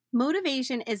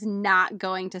Motivation is not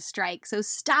going to strike, so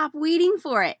stop waiting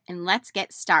for it and let's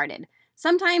get started.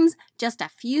 Sometimes just a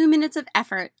few minutes of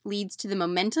effort leads to the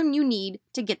momentum you need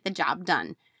to get the job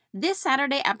done. This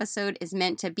Saturday episode is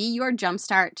meant to be your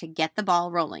jumpstart to get the ball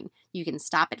rolling. You can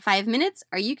stop at 5 minutes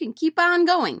or you can keep on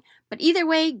going. But either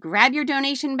way, grab your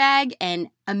donation bag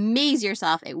and amaze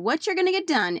yourself at what you're going to get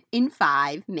done in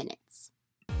 5 minutes.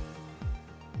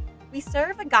 We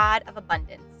serve a God of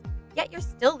abundance, yet you're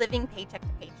still living paycheck to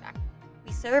paycheck.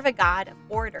 We serve a God of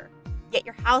order, yet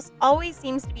your house always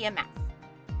seems to be a mess.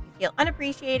 You feel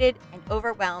unappreciated and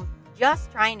overwhelmed just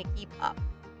trying to keep up.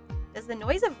 Does the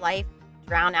noise of life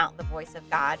drown out the voice of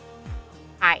God?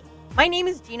 Hi, my name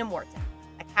is Gina Morton,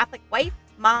 a Catholic wife,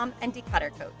 mom, and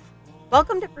declutter coach.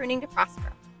 Welcome to Pruning to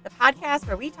Prosper, the podcast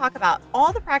where we talk about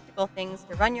all the practical things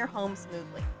to run your home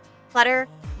smoothly. Clutter,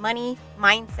 money,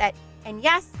 mindset, and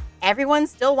yes, everyone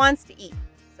still wants to eat.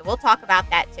 So we'll talk about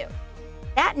that too.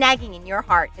 That nagging in your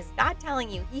heart is God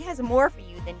telling you He has more for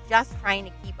you than just trying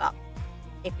to keep up.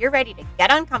 If you're ready to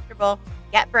get uncomfortable,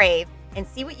 get brave, and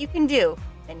see what you can do,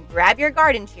 then grab your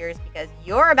garden shears because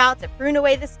you're about to prune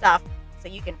away the stuff so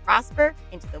you can prosper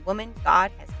into the woman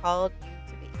God has called you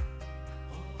to be.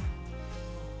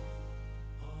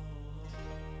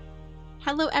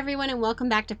 Hello everyone and welcome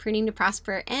back to Pruning to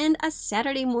Prosper and a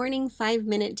Saturday morning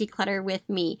 5-minute declutter with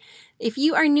me. If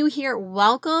you are new here,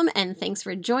 welcome and thanks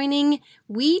for joining.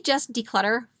 We just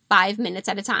declutter 5 minutes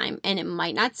at a time and it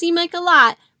might not seem like a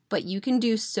lot, but you can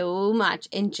do so much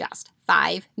in just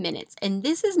 5 minutes. And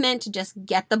this is meant to just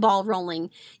get the ball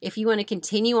rolling. If you want to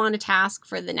continue on a task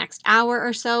for the next hour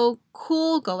or so,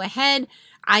 cool, go ahead.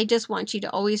 I just want you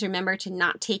to always remember to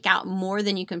not take out more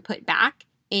than you can put back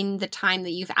in the time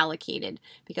that you've allocated,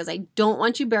 because I don't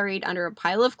want you buried under a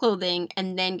pile of clothing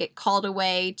and then get called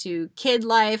away to kid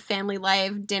life, family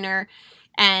life, dinner,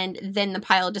 and then the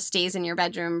pile just stays in your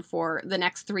bedroom for the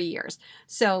next 3 years.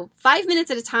 So 5 minutes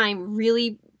at a time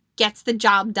really gets the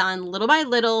job done little by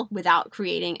little without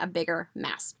creating a bigger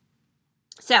mess.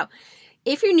 So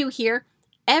if you're new here,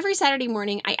 every Saturday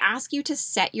morning I ask you to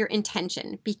set your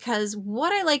intention, because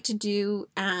what I like to do,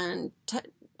 and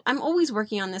I'm always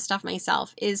working on this stuff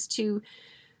myself, is to,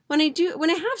 when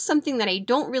I have something that I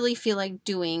don't really feel like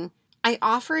doing, I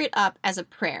offer it up as a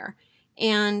prayer.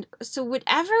 And so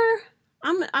whatever,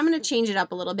 I'm going to change it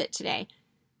up a little bit today.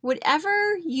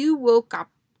 Whatever you woke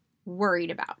up worried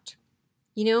about.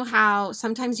 You know how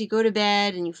sometimes you go to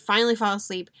bed and you finally fall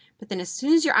asleep, but then as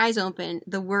soon as your eyes open,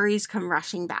 the worries come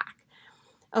rushing back.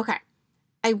 Okay,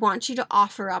 I want you to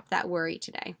offer up that worry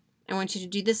today. I want you to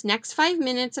do this next 5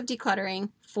 minutes of decluttering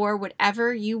for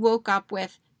whatever you woke up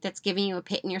with that's giving you a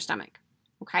pit in your stomach.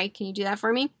 Okay, can you do that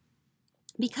for me?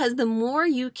 Because the more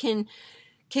you can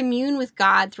commune with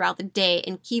God throughout the day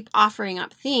and keep offering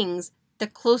up things, the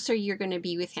closer you're going to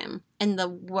be with Him, and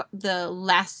the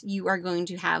less you are going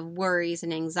to have worries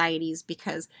and anxieties,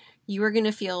 because you are going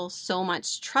to feel so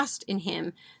much trust in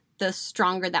Him, the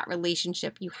stronger that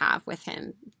relationship you have with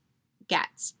Him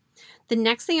gets. The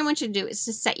next thing I want you to do is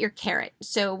to set your carrot.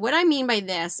 So what I mean by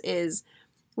this is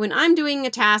when I'm doing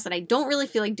a task that I don't really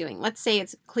feel like doing, let's say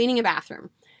it's cleaning a bathroom,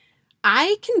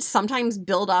 I can sometimes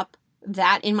build up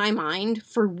that in my mind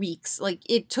for weeks. Like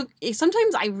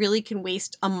sometimes I really can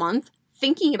waste a month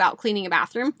thinking about cleaning a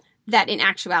bathroom that in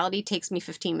actuality takes me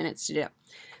 15 minutes to do.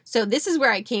 So this is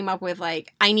where I came up with,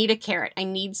 like, I need a carrot. I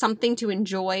need something to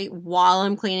enjoy while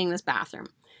I'm cleaning this bathroom.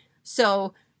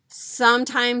 So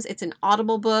sometimes it's an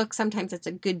Audible book. Sometimes it's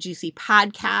a good juicy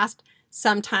podcast.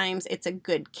 Sometimes it's a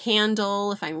good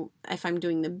candle if I'm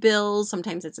doing the bills.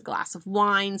 Sometimes it's a glass of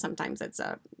wine. Sometimes it's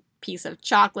a piece of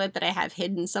chocolate that I have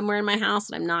hidden somewhere in my house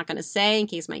that I'm not going to say in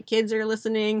case my kids are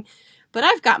listening. But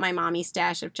I've got my mommy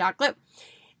stash of chocolate.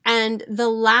 And the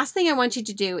last thing I want you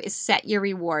to do is set your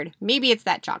reward. Maybe it's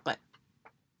that chocolate.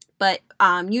 But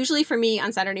usually for me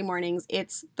on Saturday mornings,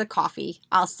 it's the coffee.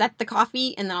 I'll set the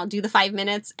coffee and then I'll do the 5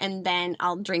 minutes and then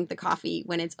I'll drink the coffee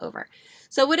when it's over.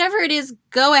 So whatever it is,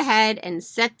 go ahead and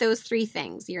set those 3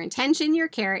 things: your intention, your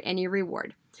carrot, and your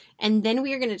reward. And then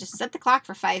we are going to just set the clock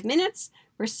for 5 minutes.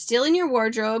 We're still in your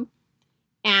wardrobe.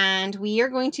 And we are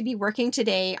going to be working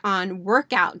today on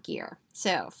workout gear.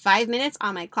 So 5 minutes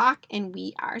on my clock and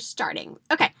we are starting.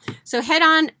 Okay, so head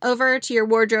on over to your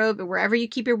wardrobe or wherever you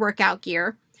keep your workout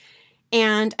gear.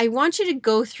 And I want you to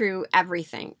go through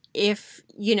everything.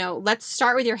 Let's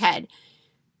start with your head.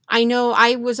 I know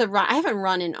I haven't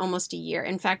run in almost a year.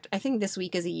 In fact, I think this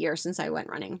week is a year since I went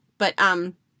running. But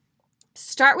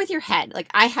start with your head. Like,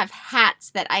 I have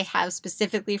hats that I have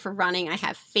specifically for running. I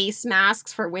have face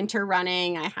masks for winter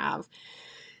running. I have,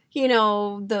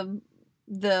 the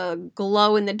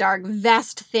glow in the dark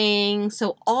vest thing.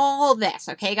 So all this,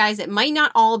 okay, guys, it might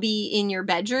not all be in your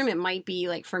bedroom. It might be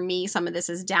like, for me, some of this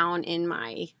is down in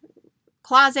my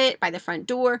closet by the front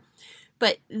door.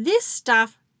 But this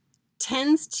stuff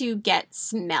tends to get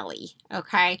smelly,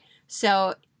 okay?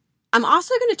 So I'm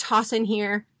also going to toss in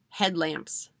here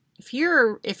headlamps. If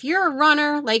you're a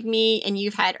runner like me and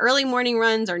you've had early morning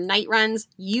runs or night runs,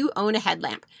 you own a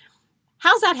headlamp.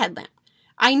 How's that headlamp?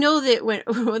 I know that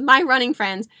with my running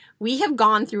friends, we have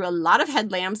gone through a lot of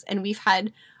headlamps and we've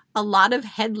had a lot of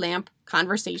headlamp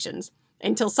conversations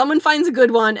until someone finds a good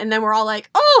one and then we're all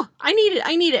like, oh, I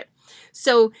need it.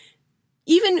 So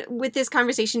even with this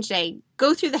conversation today,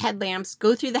 go through the headlamps,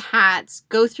 go through the hats,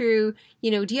 go through,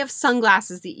 do you have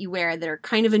sunglasses that you wear that are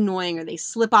kind of annoying or they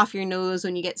slip off your nose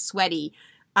when you get sweaty?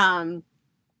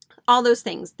 All those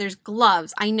things. There's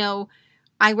gloves. I know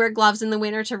I wear gloves in the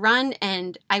winter to run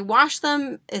and I wash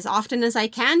them as often as I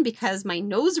can because my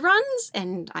nose runs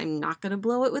and I'm not going to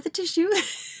blow it with a tissue.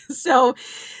 So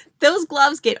those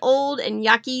gloves get old and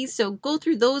yucky. So go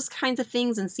through those kinds of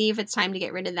things and see if it's time to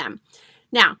get rid of them.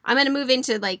 Now, I'm going to move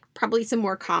into probably some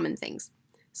more common things.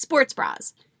 Sports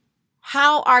bras.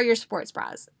 How are your sports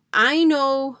bras? I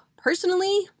know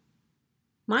personally,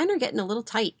 mine are getting a little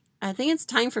tight. I think it's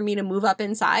time for me to move up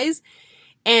in size.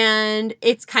 And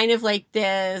it's kind of like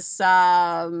this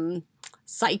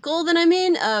cycle that I'm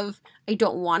in of I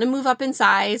don't want to move up in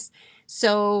size.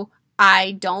 So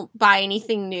I don't buy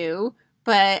anything new,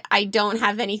 but I don't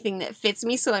have anything that fits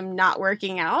me, so I'm not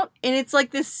working out. And it's like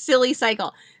this silly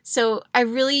cycle. So I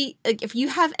really, if you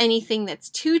have anything that's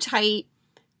too tight,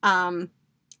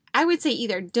 I would say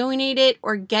either donate it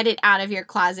or get it out of your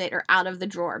closet or out of the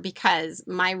drawer, because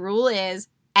my rule is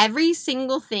every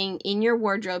single thing in your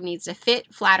wardrobe needs to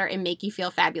fit, flatter, and make you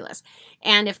feel fabulous.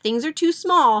 And if things are too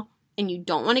small and you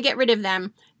don't want to get rid of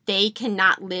them, they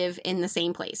cannot live in the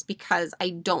same place, because I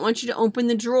don't want you to open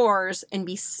the drawers and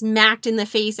be smacked in the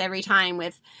face every time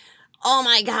with, oh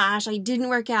my gosh, I didn't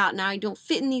work out. Now I don't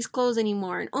fit in these clothes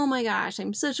anymore. And oh my gosh,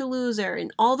 I'm such a loser.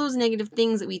 And all those negative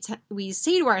things that we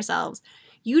say to ourselves.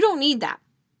 You don't need that.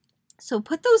 So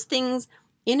put those things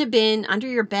in a bin under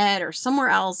your bed or somewhere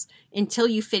else until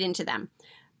you fit into them.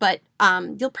 But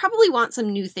you'll probably want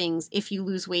some new things if you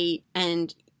lose weight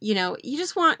and you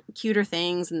just want cuter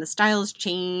things and the styles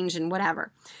change and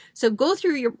whatever. So go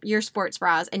through your sports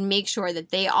bras and make sure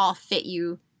that they all fit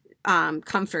you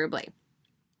comfortably.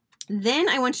 Then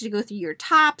I want you to go through your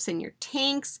tops and your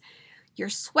tanks, your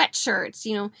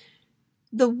sweatshirts.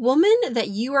 The woman that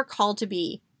you are called to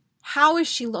be, how is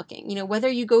she looking? Whether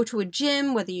you go to a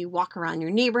gym, whether you walk around your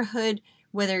neighborhood,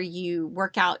 whether you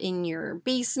work out in your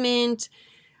basement,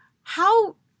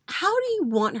 how do you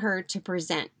want her to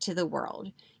present to the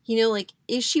world?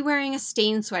 Is she wearing a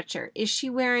stained sweatshirt? Is she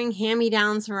wearing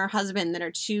hand-me-downs from her husband that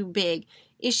are too big?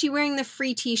 Is she wearing the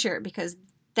free t-shirt because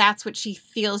that's what she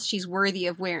feels she's worthy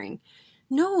of wearing?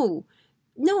 No,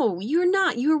 you're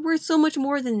not. You're worth so much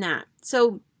more than that.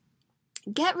 So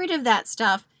get rid of that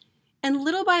stuff and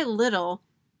little by little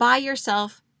buy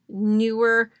yourself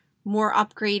newer, more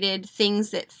upgraded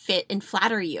things that fit and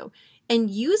flatter you. And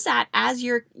use that as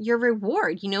your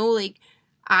reward. When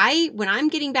I'm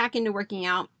getting back into working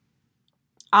out,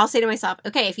 I'll say to myself,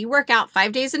 okay, if you work out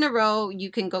 5 days in a row,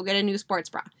 you can go get a new sports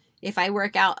bra. If I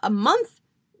work out a month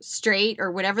straight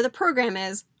or whatever the program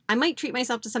is, I might treat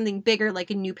myself to something bigger, like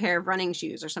a new pair of running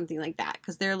shoes or something like that,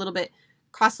 because they're a little bit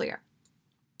costlier.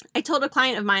 I told a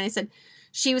client of mine, I said,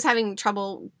 she was having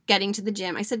trouble getting to the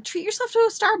gym. I said, treat yourself to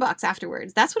a Starbucks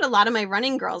afterwards. That's what a lot of my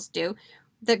running girls do.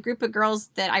 The group of girls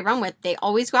that I run with, they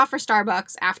always go out for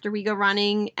Starbucks after we go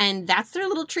running, and that's their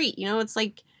little treat. It's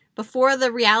like before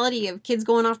the reality of kids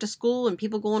going off to school and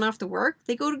people going off to work,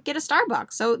 they go to get a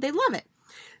Starbucks, so they love it.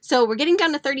 So we're getting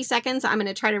down to 30 seconds. I'm going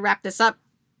to try to wrap this up.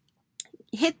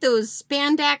 Hit those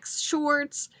spandex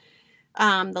shorts,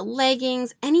 the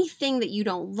leggings, anything that you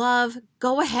don't love,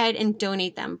 go ahead and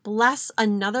donate them. Bless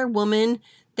another woman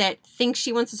that thinks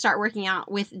she wants to start working out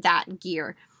with that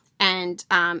gear. And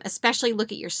especially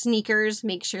look at your sneakers.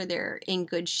 Make sure they're in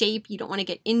good shape. You don't want to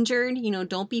get injured.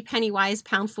 Don't be penny wise,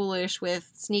 pound foolish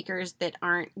with sneakers that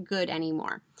aren't good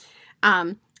anymore.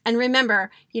 And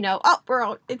remember,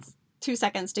 it's 2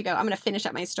 seconds to go. I'm going to finish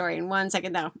up my story in 1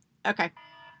 second though. Okay.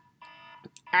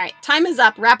 All right. Time is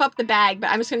up. Wrap up the bag,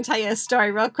 but I'm just going to tell you a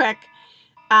story real quick.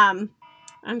 I'm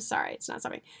sorry. It's not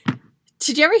stopping.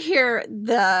 Did you ever hear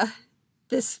the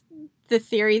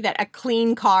theory that a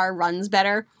clean car runs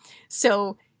better?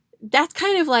 So that's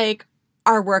kind of like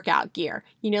our workout gear.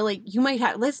 You might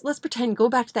have, let's pretend, go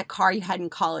back to that car you had in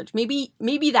college. Maybe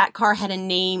that car had a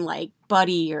name like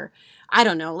Buddy, or I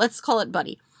don't know, let's call it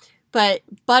Buddy. but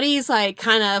Buddy's like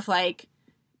kind of like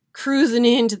cruising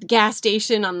into the gas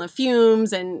station on the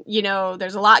fumes, and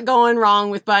there's a lot going wrong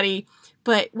with Buddy.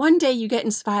 But one day you get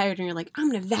inspired and you're like, I'm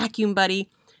going to vacuum Buddy,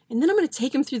 and then I'm going to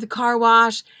take him through the car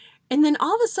wash. And then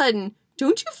all of a sudden,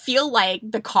 don't you feel like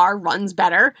the car runs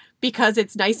better because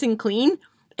it's nice and clean?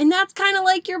 And that's kind of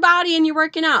like your body and you're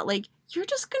working out. Like, you're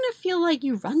just going to feel like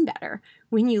you run better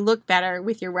when you look better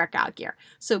with your workout gear.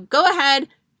 So go ahead,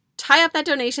 tie up that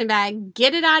donation bag,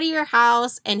 get it out of your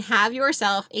house, and have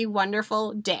yourself a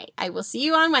wonderful day. I will see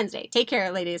you on Wednesday. Take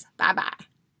care, ladies. Bye-bye.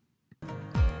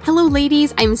 Hello,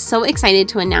 ladies. I'm so excited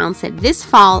to announce that this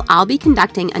fall, I'll be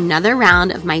conducting another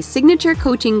round of my signature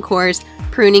coaching course,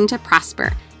 Pruning to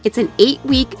Prosper. It's an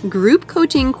 8-week group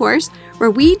coaching course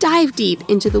where we dive deep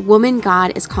into the woman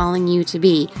God is calling you to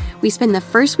be. We spend the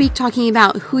first week talking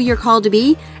about who you're called to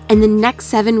be, and the next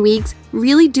 7 weeks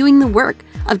really doing the work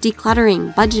of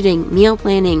decluttering, budgeting, meal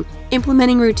planning,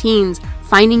 implementing routines,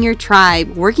 finding your tribe,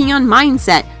 working on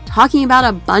mindset, talking about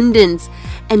abundance,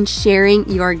 and sharing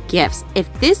your gifts.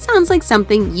 If this sounds like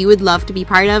something you would love to be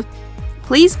part of,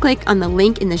 please click on the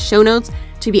link in the show notes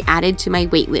to be added to my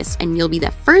waitlist, and you'll be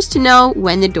the first to know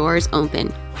when the doors open.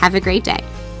 Have a great day.